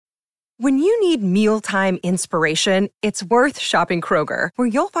When you need mealtime inspiration, it's worth shopping Kroger, where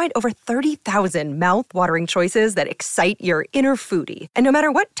you'll find over 30,000 mouth-watering choices that excite your inner foodie. And no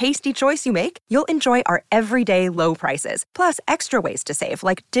matter what tasty choice you make, you'll enjoy our everyday low prices, plus extra ways to save,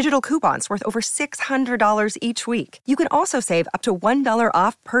 like digital coupons worth over $600 each week. You can also save up to $1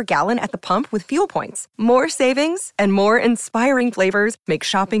 off per gallon at the pump with fuel points. More savings and more inspiring flavors make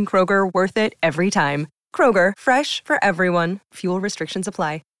shopping Kroger worth it every time. Kroger, fresh for everyone. Fuel restrictions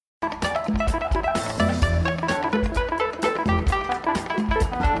apply.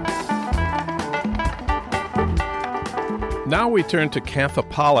 Now we turn to Katha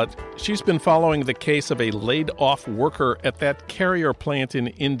Pollitt. She's been following the case of a laid-off worker at that carrier plant in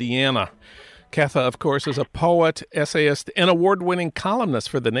Indiana. Katha, of course, is a poet, essayist, and award-winning columnist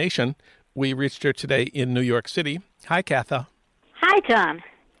for The Nation. We reached her today in New York City. Hi, Katha. Hi, John.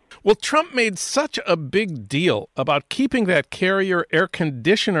 Well, Trump made such a big deal about keeping that carrier air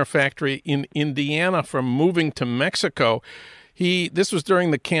conditioner factory in Indiana from moving to Mexico. This was during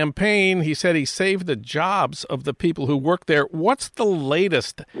the campaign. He said he saved the jobs of the people who work there. What's the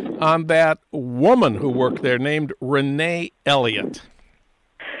latest on that woman who worked there named Renee Elliott?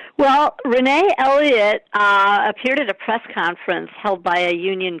 Well, Renee Elliott appeared at a press conference held by a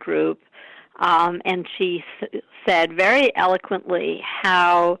union group, and she said very eloquently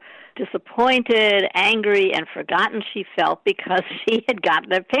how disappointed, angry, and forgotten she felt because she had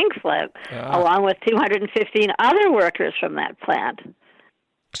gotten a pink slip, along with 215 other workers from that plant.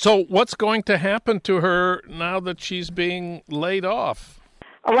 So what's going to happen to her now that she's being laid off?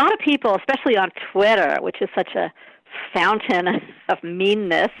 A lot of people, especially on Twitter, which is such a fountain of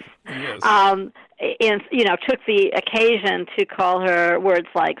meanness, took the occasion to call her words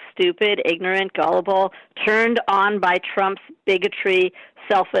like stupid, ignorant, gullible, turned on by Trump's bigotry,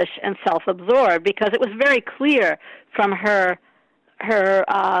 selfish, and self-absorbed, because it was very clear from her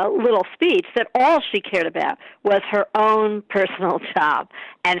little speech that all she cared about was her own personal job,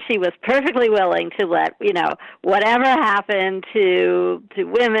 and she was perfectly willing to let whatever happened to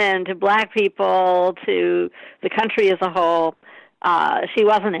women, to black people, to the country as a whole. She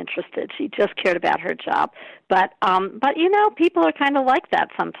wasn't interested. She just cared about her job. But people are kind of like that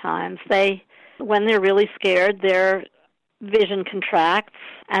sometimes. When they're really scared, their vision contracts.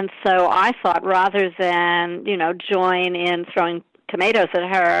 And so I thought, rather than join in throwing tomatoes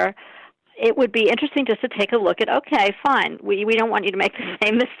at her, it would be interesting just to take a look at, okay, fine, we don't want you to make the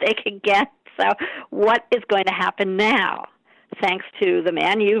same mistake again. So what is going to happen now, thanks to the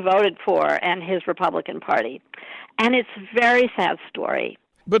man you voted for and his Republican Party? And it's a very sad story.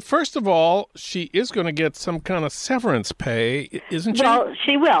 But first of all, she is going to get some kind of severance pay, isn't she? Well,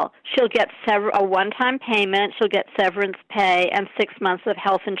 she will. She'll get a one-time payment. She'll get severance pay and 6 months of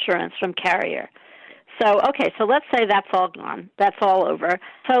health insurance from Carrier. So let's say that's all gone. That's all over.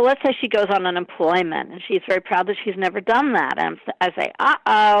 So let's say she goes on unemployment, and she's very proud that she's never done that. And I say,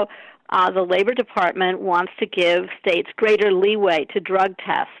 the Labor Department wants to give states greater leeway to drug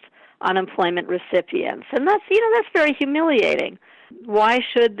test unemployment recipients. And that's very humiliating. Why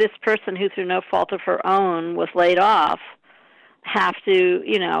should this person who, through no fault of her own, was laid off have to,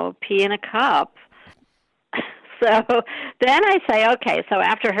 pee in a cup? So then I say, okay, so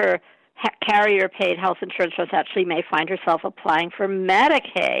after her carrier-paid health insurance goes out, she may find herself applying for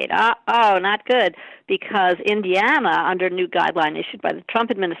Medicaid. Not good, because Indiana, under new guideline issued by the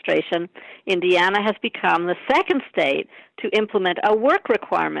Trump administration, Indiana has become the second state to implement a work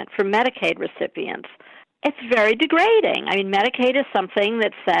requirement for Medicaid recipients. It's very degrading. I mean, Medicaid is something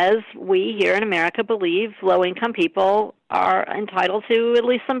that says we here in America believe low-income people are entitled to at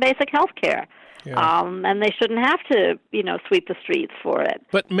least some basic health care. Yeah. And they shouldn't have to, sweep the streets for it.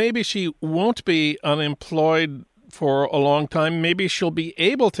 But maybe she won't be unemployed for a long time. Maybe she'll be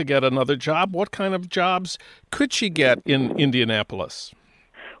able to get another job. What kind of jobs could she get in Indianapolis?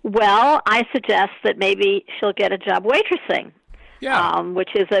 Well, I suggest that maybe she'll get a job waitressing, which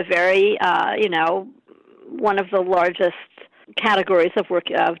is a very, one of the largest categories of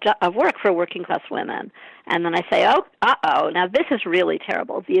work for working class women. And then I say, now this is really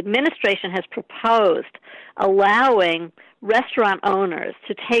terrible. The administration has proposed allowing restaurant owners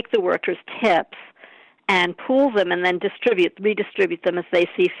to take the workers' tips and pool them and then redistribute them as they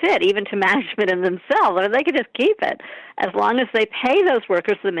see fit, even to management and themselves. Or they could just keep it as long as they pay those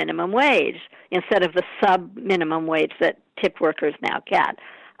workers the minimum wage instead of the sub-minimum wage that tip workers now get.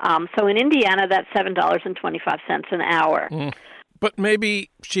 So in Indiana, that's $7.25 an hour. But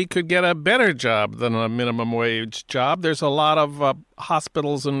maybe she could get a better job than a minimum wage job. There's a lot of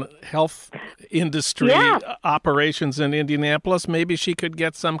hospitals and health industry operations in Indianapolis. Maybe she could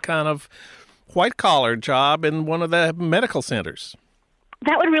get some kind of white-collar job in one of the medical centers.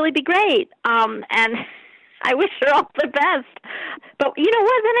 That would really be great. And I wish her all the best. But you know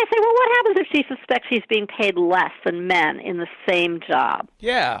what? Then I say, well, what happens if she suspects she's being paid less than men in the same job?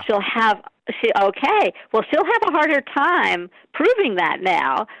 Yeah. She'll have a harder time proving that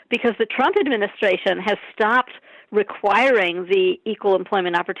now because the Trump administration has stopped requiring the Equal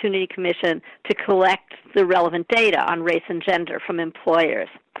Employment Opportunity Commission to collect the relevant data on race and gender from employers.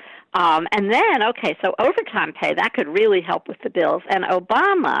 And then, so overtime pay, that could really help with the bills. And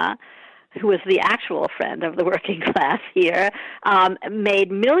Obama, who was the actual friend of the working class here, made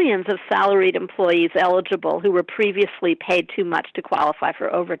millions of salaried employees eligible who were previously paid too much to qualify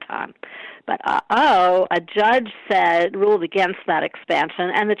for overtime. But a judge ruled against that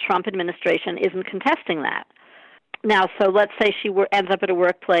expansion, and the Trump administration isn't contesting that. Now, so let's say she ends up at a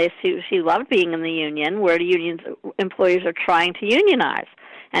workplace she loved being in the union, where employers are trying to unionize,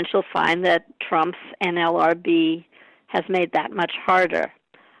 and she'll find that Trump's NLRB has made that much harder.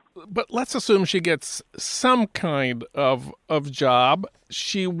 But let's assume she gets some kind of job.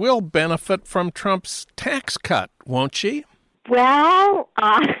 She will benefit from Trump's tax cut, won't she? Well,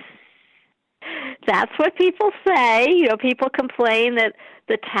 that's what people say. You know, people complain that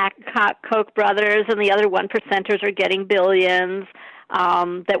the Koch brothers and the other 1%ers are getting billions,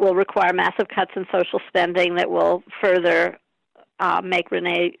 that will require massive cuts in social spending that will further make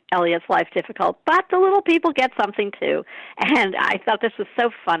Renee Elliott's life difficult. But the little people get something too. And I thought this was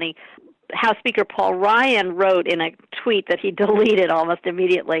so funny. House Speaker Paul Ryan wrote in a tweet that he deleted almost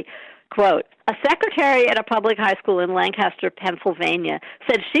immediately, quote, "A secretary at a public high school in Lancaster, Pennsylvania,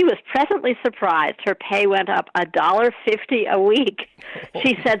 said she was pleasantly surprised her pay went up $1.50 a week.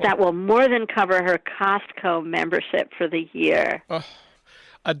 She said that will more than cover her Costco membership for the year."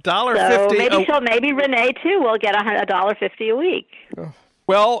 $1.50. So maybe Renee too will get $1.50 a week.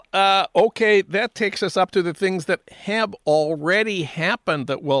 Well, okay, that takes us up to the things that have already happened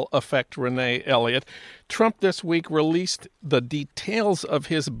that will affect Renee Elliott. Trump this week released the details of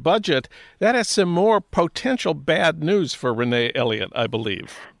his budget. That has some more potential bad news for Renee Elliott, I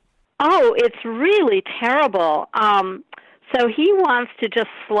believe. Oh, it's really terrible. So he wants to just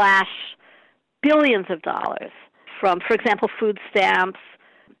slash billions of dollars from, for example, food stamps,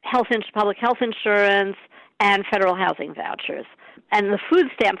 public health insurance, and federal housing vouchers. And the food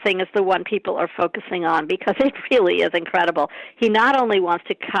stamp thing is the one people are focusing on because it really is incredible. He not only wants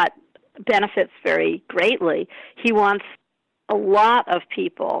to cut benefits very greatly, he wants a lot of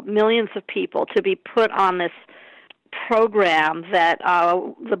people, millions of people, to be put on this program that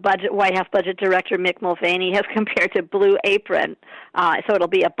the White House budget director Mick Mulvaney has compared to Blue Apron. So it'll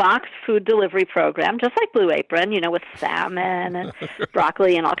be a boxed food delivery program, just like Blue Apron, with salmon and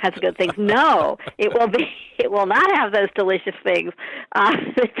broccoli and all kinds of good things. No, it will not have those delicious things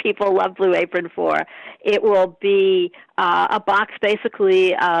that people love Blue Apron for. It will be a box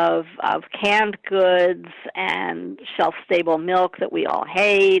basically of canned goods and shelf-stable milk that we all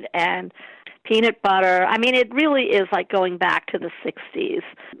hate and peanut butter. I mean, it really is like going back to the 60s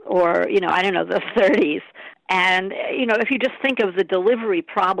or, the 30s. And, if you just think of the delivery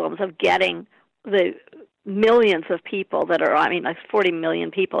problems of getting the millions of people that are, like 40 million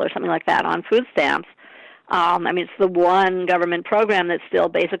people or something like that on food stamps. It's the one government program that still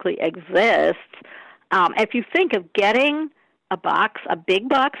basically exists. If you think of getting a big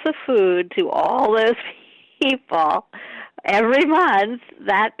box of food to all those people every month,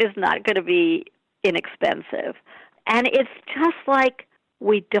 that is not going to be inexpensive. And it's just like,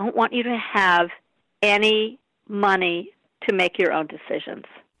 we don't want you to have any money to make your own decisions.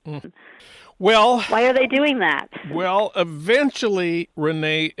 Well, why are they doing that? Well, eventually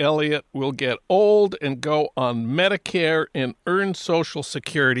Renee Elliott will get old and go on Medicare and earn Social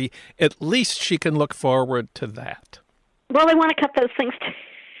Security. At least she can look forward to that. Well, they want to cut those things too.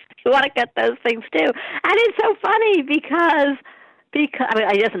 And it's so funny because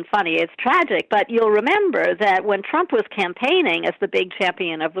it isn't funny, it's tragic, but you'll remember that when Trump was campaigning as the big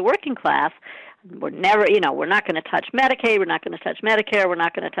champion of the working class, we're not going to touch Medicaid, we're not going to touch Medicare, we're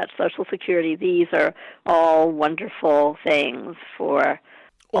not going to touch Social Security. These are all wonderful things for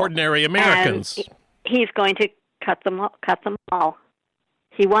ordinary Americans. And he's going to cut them all.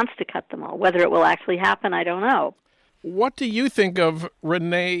 He wants to cut them all. Whether it will actually happen, I don't know. What do you think of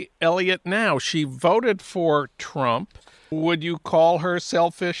Renee Elliott now? She voted for Trump. Would you call her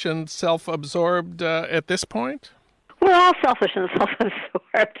selfish and self-absorbed at this point? We're all selfish and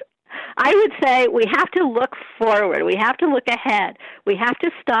self-absorbed. I would say we have to look forward. We have to look ahead. We have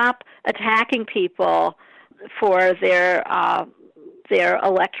to stop attacking people for their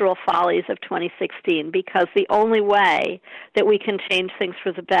electoral follies of 2016, because the only way that we can change things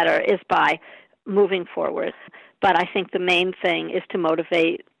for the better is by moving forward. But I think the main thing is to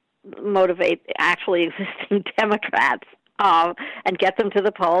motivate actually existing Democrats and get them to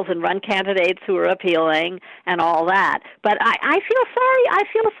the polls and run candidates who are appealing and all that. But I feel sorry. I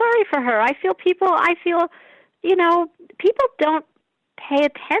feel sorry for her. People don't pay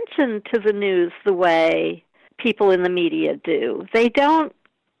attention to the news the way people in the media do. They don't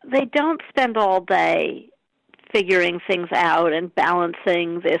spend all day figuring things out and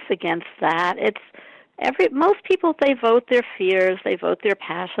balancing this against that. Most people, they vote their fears, they vote their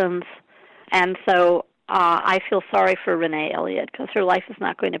passions, and so I feel sorry for Renee Elliott because her life is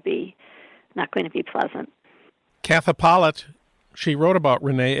not going to be pleasant. Katha Pollitt, she wrote about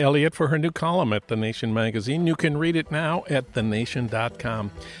Renee Elliott for her new column at The Nation magazine. You can read it now at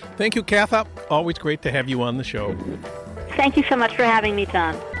thenation.com. Thank you, Katha. Always great to have you on the show. Thank you so much for having me,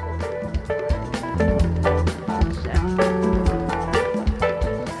 John.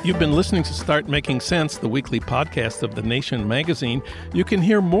 You've been listening to Start Making Sense, the weekly podcast of The Nation magazine. You can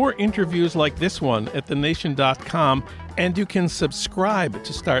hear more interviews like this one at thenation.com, and you can subscribe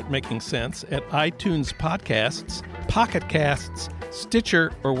to Start Making Sense at iTunes Podcasts, Pocket Casts,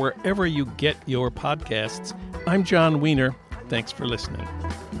 Stitcher, or wherever you get your podcasts. I'm John Wiener. Thanks for listening.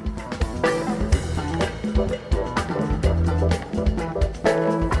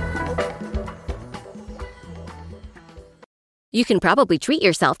 You can probably treat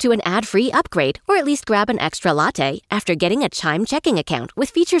yourself to an ad-free upgrade, or at least grab an extra latte after getting a Chime checking account with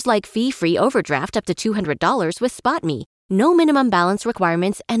features like fee-free overdraft up to $200 with SpotMe. No minimum balance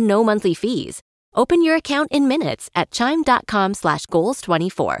requirements and no monthly fees. Open your account in minutes at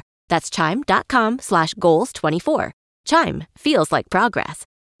chime.com/goals24. That's chime.com/goals24. Chime feels like progress.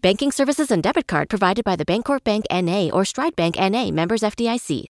 Banking services and debit card provided by the Bancorp Bank N.A. or Stride Bank N.A. members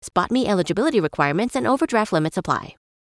FDIC. SpotMe eligibility requirements and overdraft limits apply.